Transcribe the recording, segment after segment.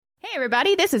Hey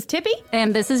everybody, this is Tippy.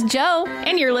 And this is Joe.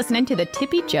 And you're listening to the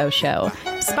Tippy Joe Show.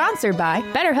 Sponsored by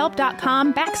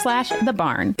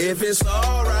BetterHelp.com/thebarn. If it's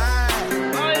alright,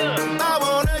 I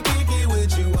wanna kick it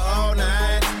with you all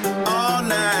night, all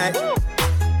night. Woo.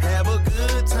 Have a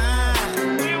good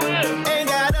time. We will. Ain't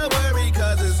gotta worry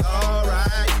cause it's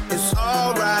alright, it's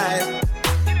alright.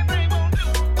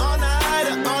 All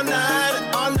night, all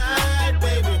night, all night,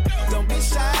 baby. Don't be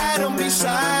shy, don't be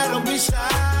shy, don't be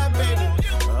shy, baby.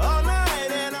 All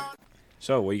night and all.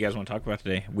 So, what do you guys want to talk about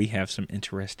today? We have some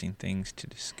interesting things to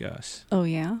discuss. Oh,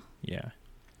 yeah? Yeah.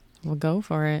 We'll go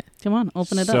for it. Come on,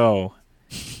 open it up. So,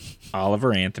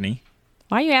 Oliver Anthony.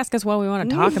 Why you ask us what we want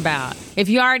to talk about? If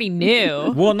you already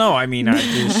knew. Well, no, I mean, I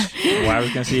was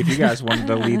going to see if you guys wanted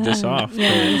to lead this off.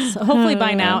 Yes. Hopefully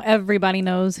by now everybody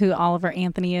knows who Oliver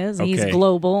Anthony is. Okay. He's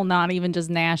global, not even just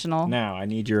national. Now, I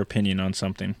need your opinion on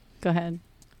something. Go ahead.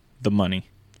 The money.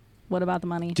 What about the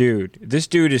money? Dude, this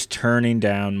dude is turning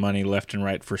down money left and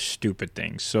right for stupid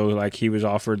things. So, like, he was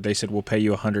offered, they said, we'll pay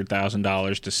you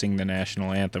 $100,000 to sing the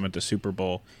national anthem at the Super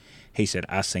Bowl. He said,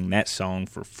 I sing that song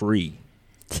for free.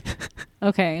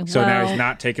 Okay. So now he's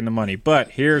not taking the money.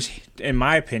 But here's, in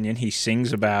my opinion, he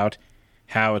sings about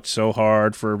how it's so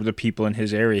hard for the people in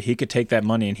his area. He could take that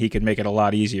money and he could make it a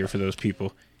lot easier for those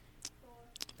people.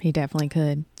 He definitely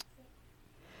could.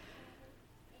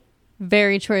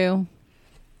 Very true.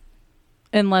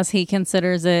 Unless he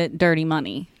considers it dirty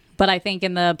money. But I think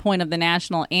in the point of the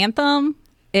national anthem,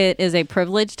 it is a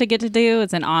privilege to get to do.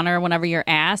 It's an honor whenever you're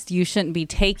asked. You shouldn't be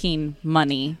taking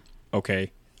money.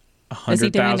 Okay. $100,000. Is he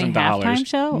doing the halftime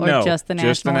show or no, just the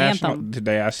national anthem?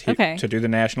 They asked him to do the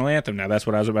national anthem. Now, that's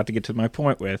what I was about to get to my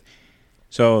point with.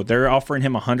 So they're offering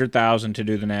him $100,000 to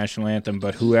do the national anthem,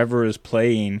 but whoever is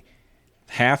playing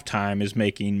halftime is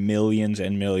making millions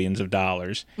and millions of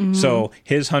dollars. Mm-hmm. So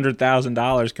his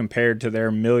 $100,000 compared to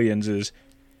their millions is,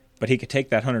 but he could take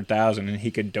that $100,000 and he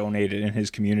could donate it in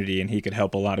his community and he could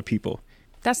help a lot of people.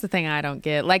 That's the thing I don't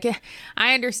get. Like,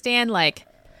 I understand, like,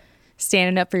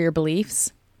 standing up for your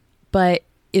beliefs, but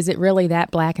is it really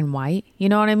that black and white? You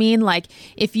know what I mean? Like,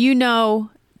 if you know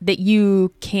that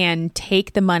you can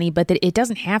take the money, but that it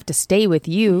doesn't have to stay with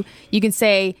you, you can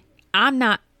say, I'm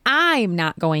not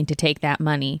going to take that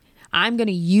money. I'm going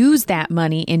to use that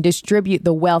money and distribute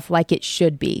the wealth like it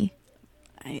should be.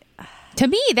 To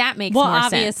me, that makes more sense. Well,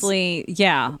 obviously,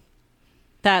 yeah,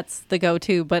 that's the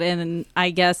go-to. But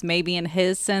I guess maybe in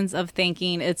his sense of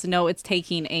thinking, it's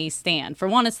taking a stand. For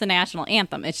one, it's the national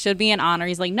anthem. It should be an honor.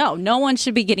 He's like, no one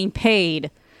should be getting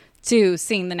paid to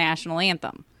sing the national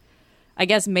anthem. I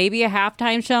guess maybe a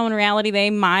halftime show. In reality, they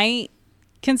might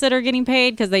consider getting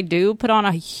paid because they do put on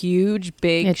a huge,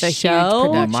 big show. Huge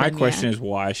production, well, my question is,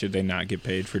 why should they not get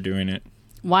paid for doing it?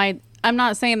 Why? I'm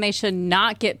not saying they should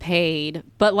not get paid,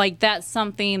 but like that's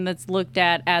something that's looked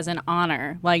at as an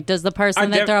honor. Like, does the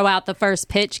person that throw out the first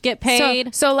pitch get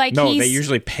paid? So like, no, they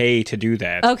usually pay to do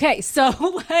that. Okay, so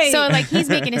he's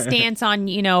making a stance on,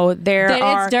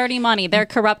 it's dirty money, they're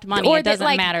corrupt money. Or it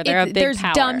doesn't matter. They're a big there's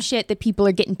power. Dumb shit that people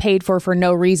are getting paid for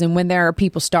no reason when there are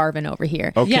people starving over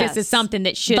here. Okay. Yes. This is something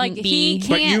that shouldn't be.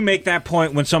 But you make that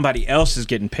point when somebody else is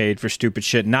getting paid for stupid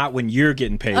shit, not when you're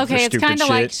getting paid for stupid shit. Okay, it's kind of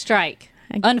like strike.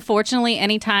 Unfortunately,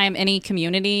 anytime any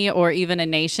community or even a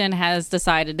nation has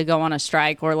decided to go on a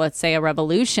strike or let's say a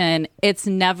revolution, it's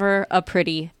never a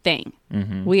pretty thing.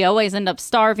 Mm-hmm. We always end up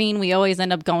starving. We always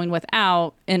end up going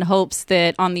without in hopes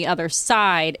that on the other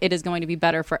side, it is going to be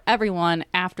better for everyone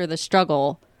after the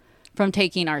struggle from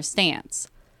taking our stance.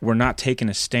 We're not taking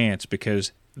a stance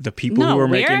because the people who are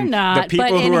making... No, we're not. The people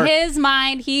but in who are, his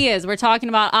mind, he is. We're talking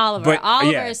about Oliver. But,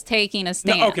 Oliver is taking a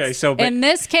stance. No, okay, so... But, in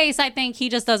this case, I think he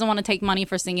just doesn't want to take money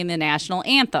for singing the national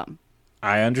anthem.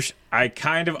 I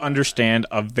kind of understand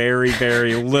a very,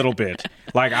 very little bit.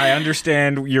 Like, I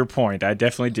understand your point. I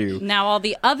definitely do. Now, all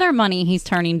the other money he's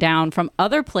turning down from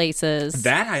other places...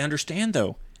 That I understand,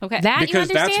 though. Okay. Because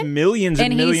that's millions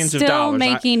and millions of dollars. And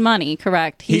he's still making money,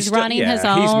 correct? He's running his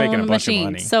own he's making a bunch machine.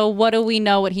 of money. So what do we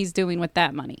know what he's doing with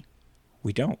that money?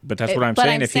 We don't, but that's what I'm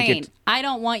saying. I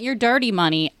don't want your dirty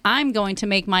money. I'm going to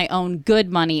make my own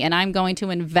good money, and I'm going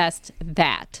to invest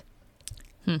that.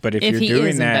 But if you're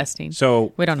doing that, investing,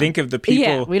 so we don't think know. of the people.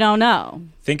 Yeah, we don't know.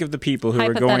 Think of the people who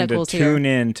are going to tune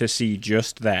in to see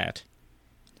just that.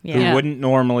 Yeah. Who wouldn't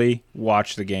normally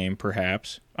watch the game,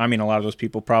 perhaps. I mean, a lot of those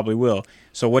people probably will.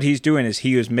 So what he's doing is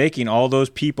he is making all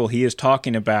those people he is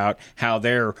talking about how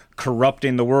they're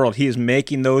corrupting the world. He is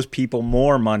making those people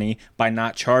more money by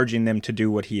not charging them to do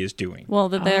what he is doing. Well,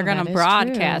 they're going to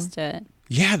broadcast it.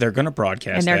 Yeah, they're going to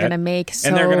broadcast And they're that. going to make so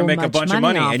And they're going to make a much bunch of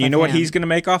money. off And you of know what him. he's going to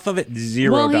make off of it? $0.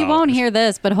 Well, he won't hear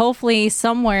this, but hopefully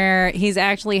somewhere he's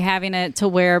actually having it to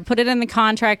where, put it in the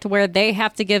contract to where they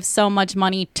have to give so much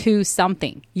money to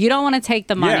something. You don't want to take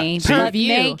the money, see? but Per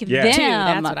view. make Yeah. them Two,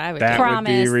 that's what I would That do. would be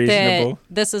promise reasonable. that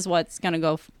this is what's going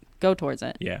to go towards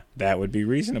it. Yeah, that would be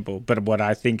reasonable. But what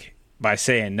I think by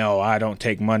saying, no, I don't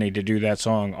take money to do that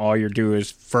song, all you're doing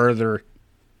is further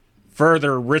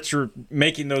richer,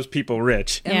 making those people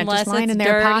rich. Yeah, Unless just lying it's in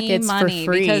their dirty pockets for money,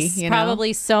 free, because you know?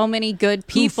 probably so many good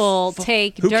people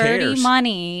take who dirty cares?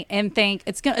 money and think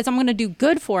I'm going to do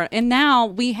good for it. And now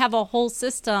we have a whole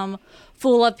system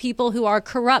full of people who are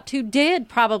corrupt, who did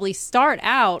probably start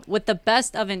out with the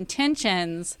best of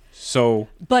intentions, So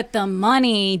but the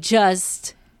money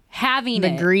just having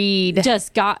The it greed.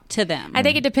 just got to them. I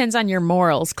think it depends on your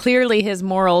morals. Clearly, his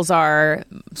morals are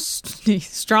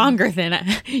stronger than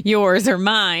yours or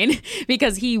mine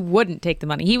because he wouldn't take the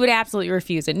money. He would absolutely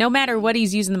refuse it. No matter what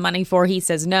he's using the money for, he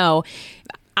says no.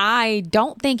 I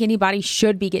don't think anybody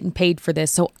should be getting paid for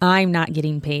this, so I'm not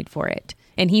getting paid for it.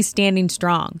 And he's standing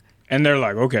strong. and they're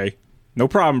like, okay, no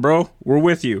problem, bro. We're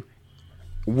with you.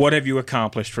 What have you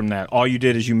accomplished from that? All you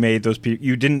did is you made those people.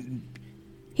 You didn't.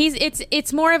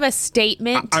 It's more of a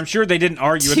statement. I'm sure they didn't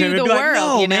argue with To him. They'd the be like, world,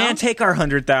 no, you know? man, take our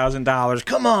 $100,000.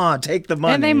 Come on, take the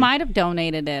money. And they might have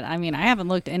donated it. I mean, I haven't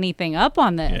looked anything up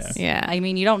on this. Yeah. I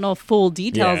mean, you don't know full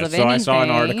details Yeah, of so anything. I saw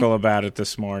an article about it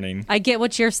this morning. I get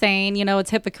what you're saying. You know, it's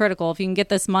hypocritical if you can get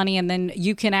this money and then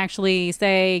you can actually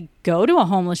say, go to a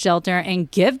homeless shelter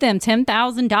and give them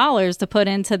 $10,000 to put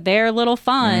into their little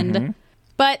fund. Mm-hmm.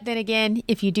 But then again,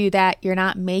 if you do that, you're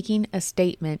not making a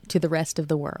statement to the rest of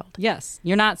the world. Yes.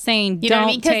 You're not saying, You know what I don't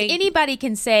mean? Because take... anybody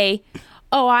can say,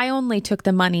 oh, I only took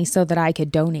the money so that I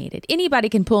could donate it. Anybody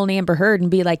can pull an Amber Heard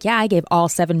and be like, yeah, I gave all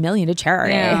 $7 million to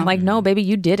charity. Yeah. Like, no, baby,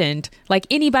 you didn't. Like,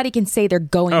 anybody can say they're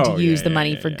going Oh, to use yeah, the yeah,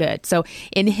 money yeah, for yeah. good. So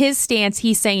in his stance,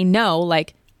 he's saying no,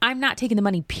 like, I'm not taking the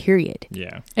money, period.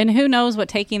 Yeah. And who knows what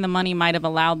taking the money might have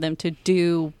allowed them to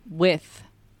do with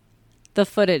the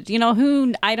footage. You know,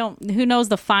 who knows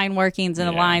the fine workings and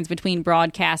the Yeah. lines between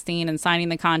broadcasting and signing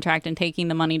the contract and taking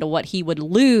the money to what he would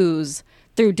lose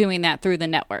through doing that through the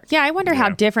network. Yeah, I wonder how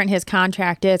Yeah. different his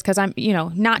contract is because I'm,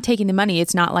 not taking the money.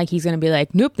 It's not like he's going to be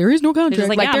like, nope, there is no contract.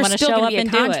 like, yeah, I'm there's gonna still show going up to be a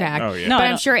and do it. contract. Oh, yeah. No, but I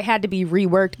I'm don't- sure it had to be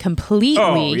reworked completely.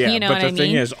 Oh, yeah. You know but what the I mean?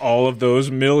 thing is, all of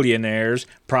those millionaires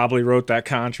probably wrote that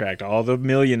contract. All the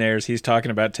millionaires he's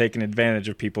talking about taking advantage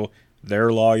of people,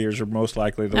 their lawyers are most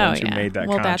likely the ones who made that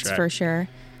contract. That's for sure.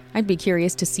 I'd be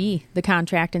curious to see the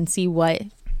contract and see what,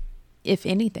 if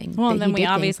anything. Well, that then he we did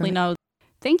gain obviously from it. know.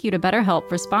 Thank you to BetterHelp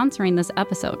for sponsoring this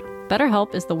episode.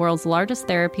 BetterHelp is the world's largest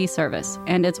therapy service,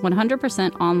 and it's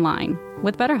 100% online.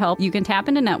 With BetterHelp, you can tap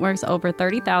into networks of over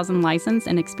 30,000 licensed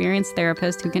and experienced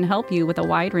therapists who can help you with a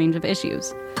wide range of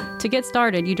issues. To get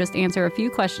started, you just answer a few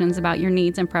questions about your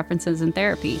needs and preferences in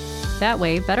therapy. That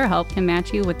way, BetterHelp can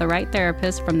match you with the right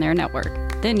therapist from their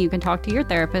network. Then you can talk to your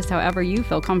therapist however you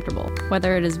feel comfortable,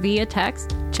 whether it is via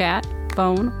text, chat,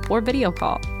 phone, or video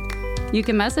call. You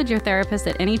can message your therapist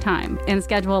at any time and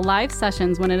schedule live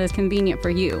sessions when it is convenient for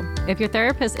you. If your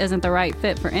therapist isn't the right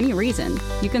fit for any reason,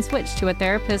 you can switch to a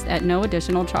therapist at no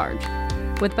additional charge.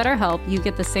 With BetterHelp, you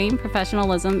get the same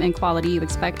professionalism and quality you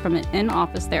expect from an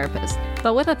in-office therapist,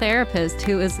 but with a therapist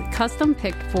who is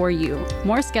custom-picked for you,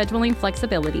 more scheduling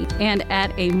flexibility, and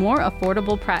at a more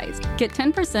affordable price. Get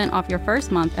 10% off your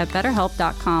first month at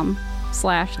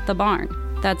BetterHelp.com/thebarn.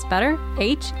 That's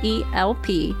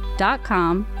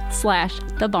BetterHelp.com/thebarn.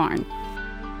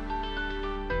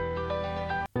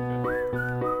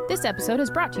 This episode is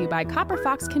brought to you by Copper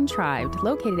Fox Contrived,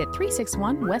 located at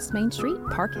 361 West Main Street,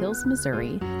 Park Hills,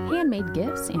 Missouri. Handmade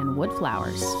gifts and wood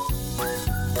flowers.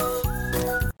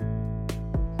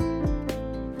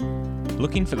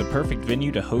 Looking for the perfect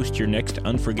venue to host your next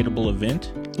unforgettable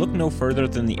event? Look no further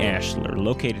than the Ashler,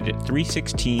 located at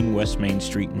 316 West Main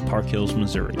Street in Park Hills,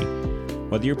 Missouri.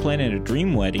 Whether you're planning a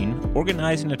dream wedding,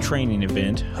 organizing a training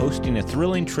event, hosting a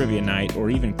thrilling trivia night, or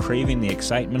even craving the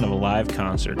excitement of a live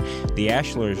concert, the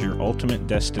Ashler is your ultimate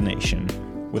destination.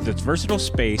 With its versatile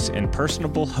space and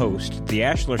personable host, the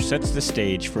Ashler sets the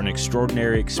stage for an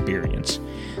extraordinary experience.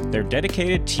 Their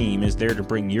dedicated team is there to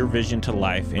bring your vision to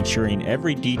life, ensuring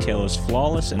every detail is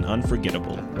flawless and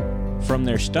unforgettable. From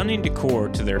their stunning decor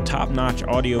to their top-notch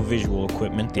audio-visual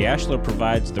equipment, the Ashler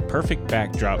provides the perfect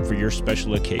backdrop for your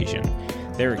special occasion.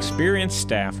 Their experienced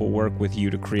staff will work with you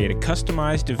to create a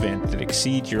customized event that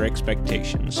exceeds your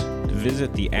expectations.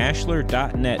 Visit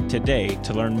theashler.net today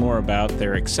to learn more about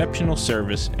their exceptional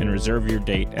service and reserve your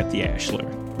date at the Ashler.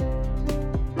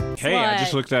 hey, I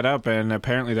just looked that up, and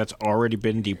apparently that's already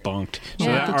been debunked. So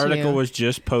that article was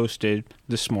just posted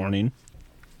this morning,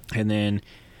 and then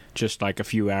just like a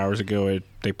few hours ago,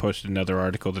 they posted another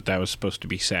article that was supposed to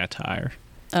be satire.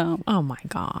 Oh my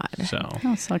God! So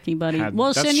sucky, buddy.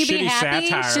 Well, shouldn't you be happy?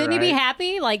 Satire, shouldn't you be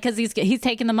happy? Like, because he's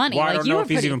taking the money. Well, like, I don't know if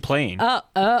he's even playing. Oh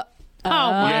my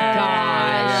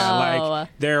gosh! Like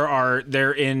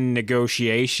they're in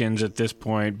negotiations at this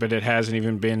point, but it hasn't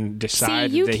even been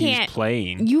decided that he's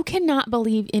playing. You cannot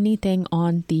believe anything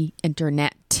on the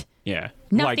internet. Yeah.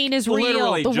 Nothing is real.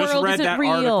 Literally, the just world read isn't that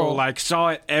real. article, saw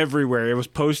it everywhere. It was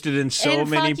posted in so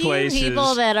many places.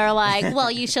 People that are like, well,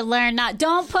 you should learn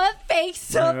don't put fake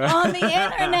stuff on the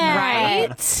internet.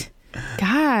 Right?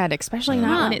 God, especially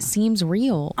not when it seems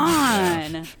real.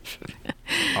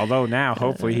 Although now,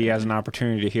 hopefully, he has an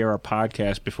opportunity to hear our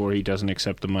podcast before he doesn't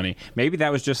accept the money. Maybe that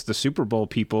was just the Super Bowl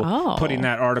people putting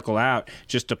that article out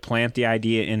just to plant the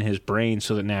idea in his brain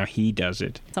so that now he does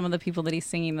it. Some of the people that he's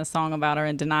singing the song about are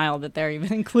in denial that they're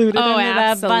even included in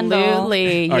that bundle.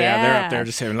 Absolutely. Oh, yeah, they're up there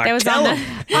just saying, that was on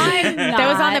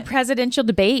the presidential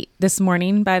debate this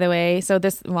morning, by the way. So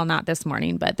not this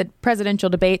morning, but the presidential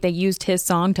debate, they used his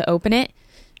song to open it.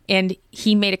 And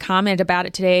he made a comment about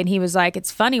it today, and he was like,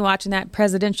 it's funny watching that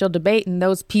presidential debate, and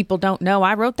those people don't know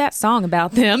I wrote that song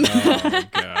about them. Oh,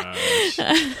 gosh.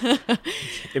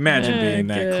 Imagine being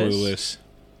that clueless.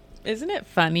 Isn't it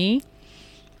funny?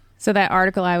 So that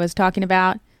article I was talking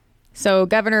about, so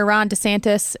Governor Ron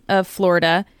DeSantis of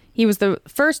Florida, he was the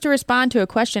first to respond to a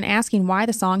question asking why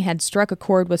the song had struck a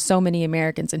chord with so many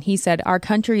Americans. And he said, our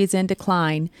country is in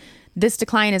decline. This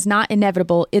decline is not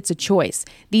inevitable. It's a choice.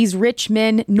 These rich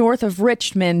men north of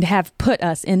Richmond have put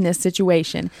us in this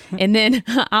situation. And then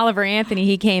Oliver Anthony,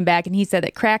 he came back and he said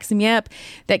that cracks me up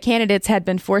that candidates had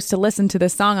been forced to listen to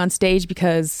this song on stage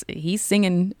because he's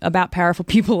singing about powerful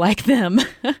people like them.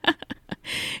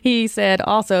 He said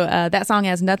also that song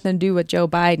has nothing to do with Joe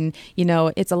Biden.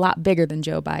 It's a lot bigger than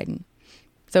Joe Biden.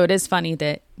 So it is funny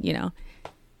that,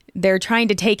 they're trying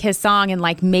to take his song and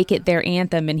make it their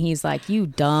anthem, and he's like, you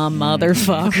dumb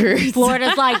motherfuckers.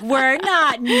 Florida's like, we're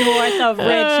not north of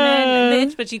Richmond,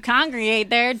 bitch, but you congregate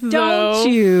there, don't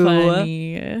you?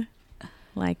 Funny.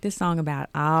 This song about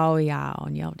all y'all,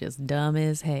 and y'all just dumb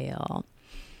as hell.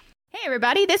 Hey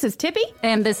everybody, this is Tippy.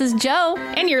 And this is Joe.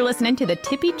 And you're listening to The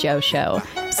Tippy Joe Show,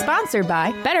 sponsored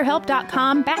by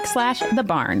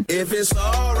BetterHelp.com/thebarn. If it's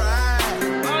alright.